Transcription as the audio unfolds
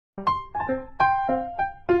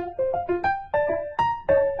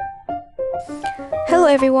Hello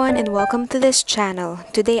everyone and welcome to this channel.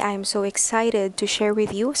 Today I am so excited to share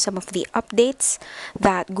with you some of the updates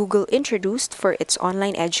that Google introduced for its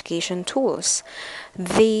online education tools.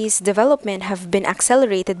 These developments have been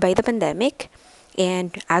accelerated by the pandemic,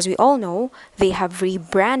 and as we all know, they have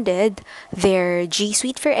rebranded their G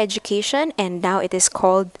Suite for Education, and now it is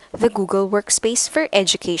called the Google Workspace for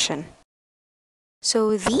Education.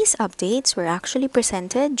 So these updates were actually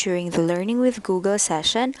presented during the Learning with Google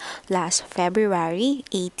session last February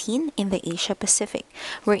 18 in the Asia Pacific,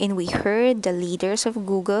 wherein we heard the leaders of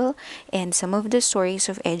Google and some of the stories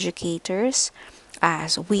of educators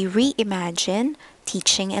as we reimagine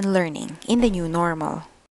teaching and learning in the new normal.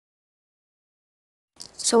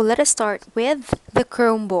 So let us start with the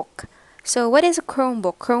Chromebook. So what is a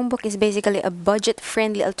Chromebook? Chromebook is basically a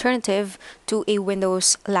budget-friendly alternative to a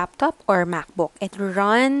Windows laptop or MacBook. It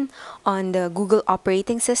runs on the Google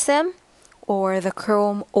operating system or the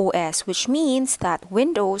Chrome OS, which means that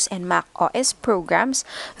Windows and Mac OS programs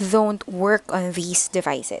don't work on these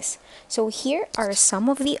devices. So here are some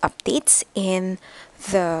of the updates in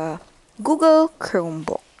the Google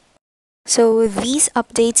Chromebook. So these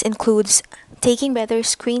updates includes taking better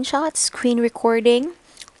screenshots, screen recording,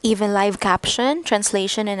 even live caption,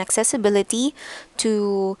 translation, and accessibility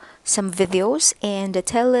to some videos, and the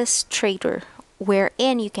Telestrator,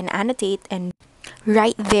 wherein you can annotate and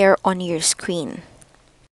write there on your screen.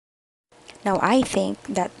 Now, I think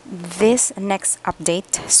that this next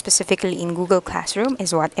update, specifically in Google Classroom,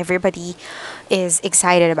 is what everybody is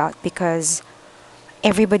excited about because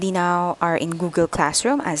everybody now are in Google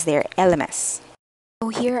Classroom as their LMS. So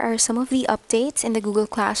here are some of the updates in the Google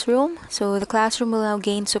Classroom. So the Classroom will now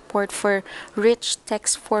gain support for rich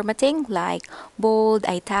text formatting like bold,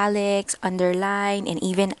 italics, underline, and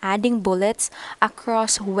even adding bullets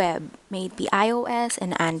across web, may it be iOS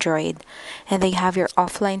and Android. And they have your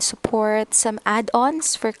offline support, some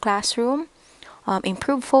add-ons for Classroom,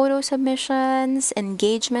 improved photo submissions,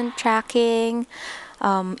 engagement tracking,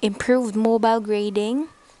 improved mobile grading,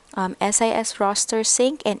 SIS roster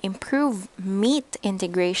sync, and improve Meet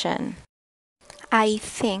integration. I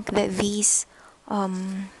think that these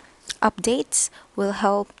updates will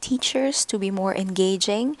help teachers to be more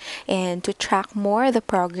engaging and to track more the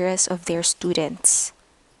progress of their students.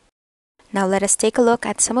 Now let us take a look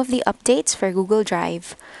at some of the updates for Google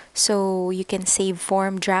Drive. So you can save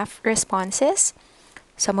form draft responses,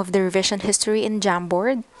 some of the revision history in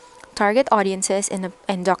Jamboard, target audiences,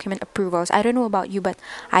 and document approvals. I don't know about you, but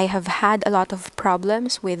I have had a lot of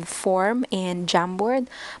problems with form and Jamboard.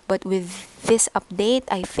 But with this update,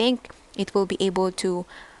 I think it will be able to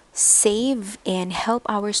save and help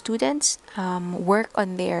our students work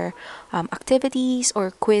on their activities or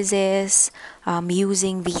quizzes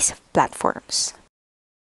using these platforms.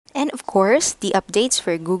 And of course, the updates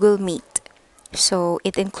for Google Meet. So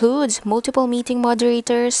it includes multiple meeting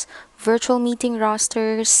moderators, virtual meeting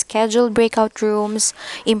rosters, scheduled breakout rooms,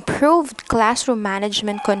 improved classroom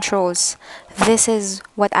management controls. This is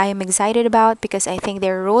what I am excited about because I think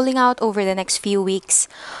they're rolling out over the next few weeks.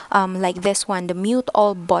 Like this one, the mute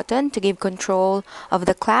all button to give control of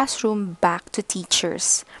the classroom back to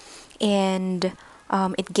teachers. And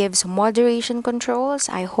it gives moderation controls.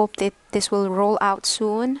 I hope that this will roll out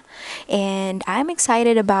soon. And I'm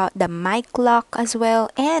excited about the mic lock as well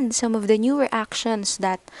and some of the newer actions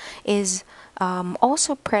that is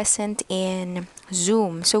also present in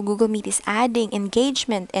Zoom. So Google Meet is adding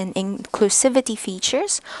engagement and inclusivity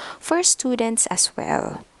features for students as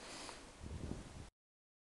well.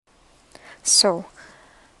 So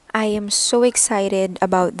I am so excited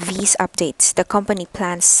about these updates. The company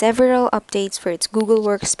plans several updates for its Google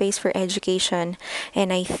Workspace for Education,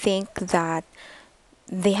 and I think that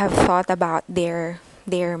they have thought about their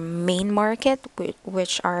main market,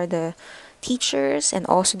 which are the teachers and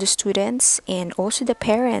also the students and also the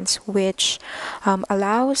parents, which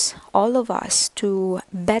allows all of us to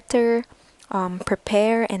better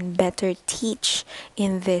prepare and better teach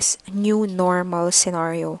in this new normal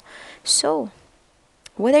scenario. So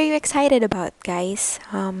what are you excited about, guys?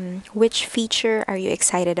 Which feature are you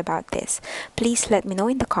excited about this? Please let me know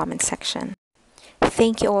in the comment section.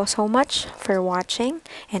 Thank you all so much for watching,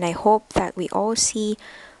 and I hope that we all see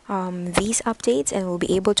these updates and will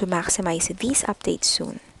be able to maximize these updates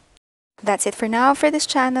soon. That's it for now for this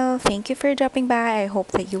channel. Thank you for dropping by. I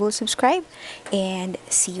hope that you will subscribe and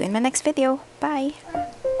see you in my next video. Bye!